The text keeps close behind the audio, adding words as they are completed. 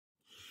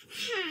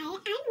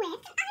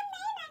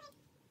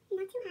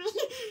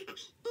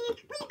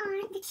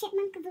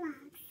CHiPMUNKS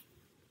vlogs.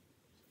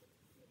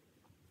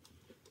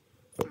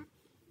 So.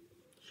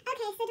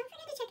 Okay, so don't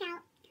forget to check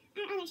out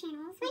our other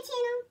channels. My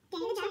channel,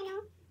 Danny the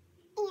Channel,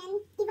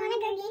 and Ivana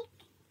Gergik.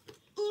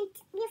 And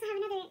we also have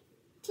another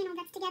channel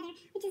that's together,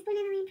 which is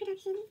Banana Land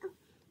Productions. Oh.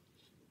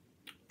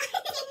 So,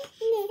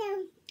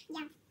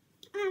 yeah.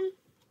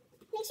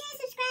 Make sure you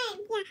subscribe.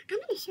 Yeah, I'm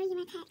going to show you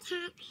my pet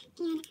cat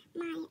and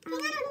my, Hang on,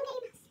 don't get your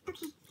mouse.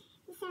 Okay,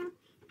 so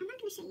I'm not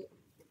going to show you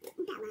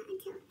Bella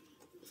until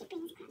she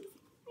brings crumbs.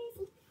 Where is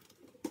he?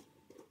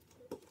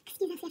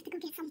 Excuse us, we have to go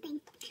get something.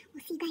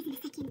 We'll see you guys in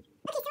a second.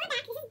 Okay, so we're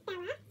back. This is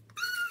Bella.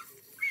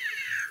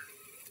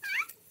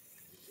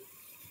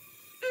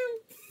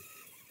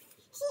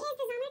 She is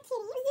the Zoomer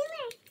kitty.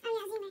 Zoomer. Oh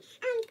yeah, Zoomer.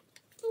 And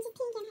she's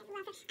pink and has a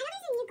laugh. I know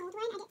there's a new gold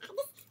one. I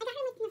got her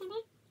in like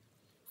November.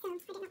 So I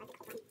didn't know about the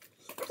gold one.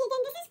 Okay,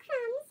 then this is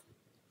Crumbs.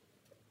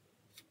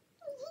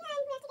 Hang on,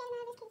 we have to get him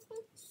out of his cage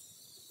thing.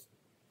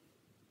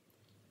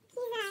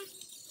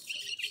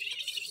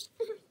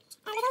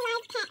 He's a little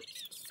live pet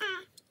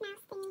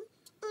mouse thingy.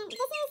 And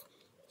this is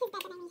his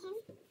bed when I made him.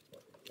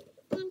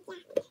 And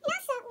yeah. And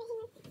also, wait,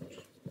 hang on.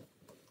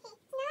 Okay,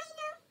 so now you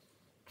know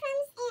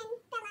Crumbs and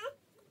Bella.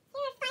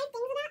 Here are 5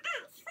 things about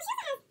us. Well, she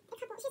also has a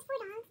couple. She has 4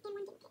 dogs and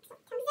 1 guinea pig.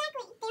 So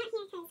exactly. They aren't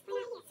here because we're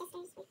not here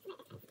sisters.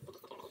 Like I said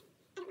earlier.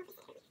 I don't know if I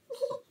said it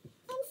earlier.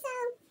 And so,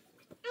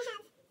 I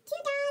have 2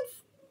 dogs.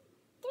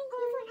 3,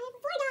 4. I have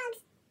 4 dogs.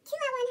 2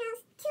 at one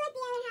house. 2 at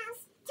the other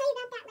house. Tell you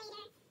about that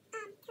later.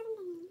 Tell them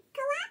the name.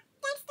 Koa,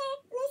 Dexter,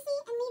 Lucy,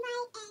 and Levi,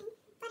 and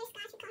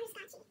Butterscotch, we call her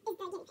Scotchy, is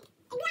the guinea pig.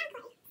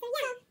 Exactly. So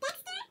yeah,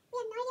 Dexter, we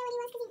have no idea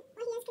what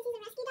he is because he's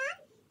a rescue dog.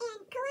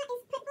 And Koa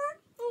is pit bull.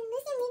 And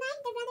Lucy and Levi,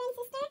 they're brother and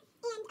sister.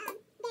 And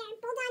they're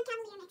bulldog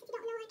cavalier mix. If you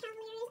don't know what a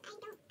cavalier is, I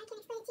can't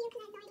explain it to you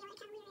because I have no idea what a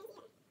cavalier is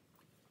either.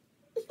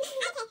 Okay,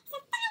 so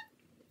 5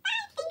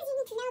 things you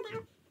need to know about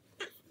us.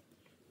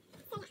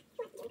 So yeah,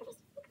 who wants to do it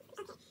first?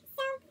 Okay,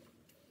 so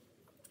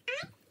I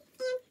am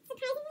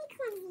surprisingly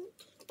clumsy,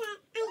 but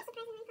I'm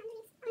surprisingly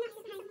clumsy. Oh, not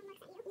surprisingly, someone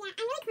looks at you. Yeah,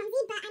 I'm really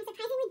clumsy, but I'm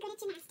surprisingly good at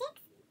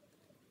gymnastics.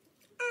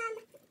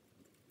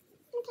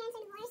 My parents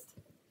are divorced.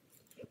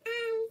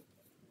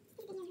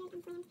 This video is really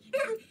unplanned.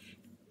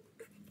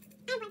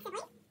 I have 1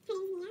 sibling. Her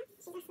name's Mia.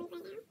 She's asleep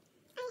right now.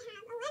 I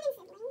have 11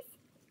 siblings.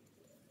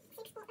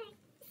 6 girls,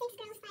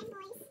 5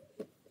 boys.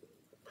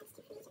 That's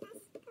 2 for each of us.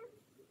 Go.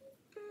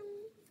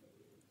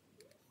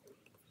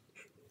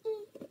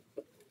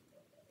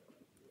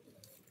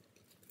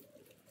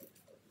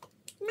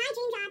 My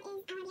dream job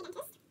is I want to be a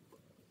dentist.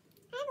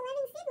 I have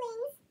 11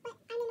 siblings, but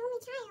I'm an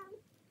only child.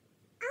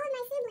 All of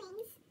my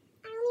siblings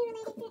are only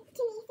related to me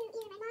through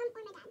either my mom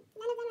or my dad.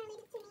 None of them are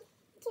related to me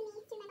through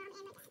my mom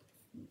and my dad.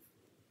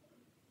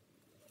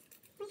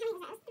 Wait, how many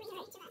was that? 3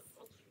 for each of us.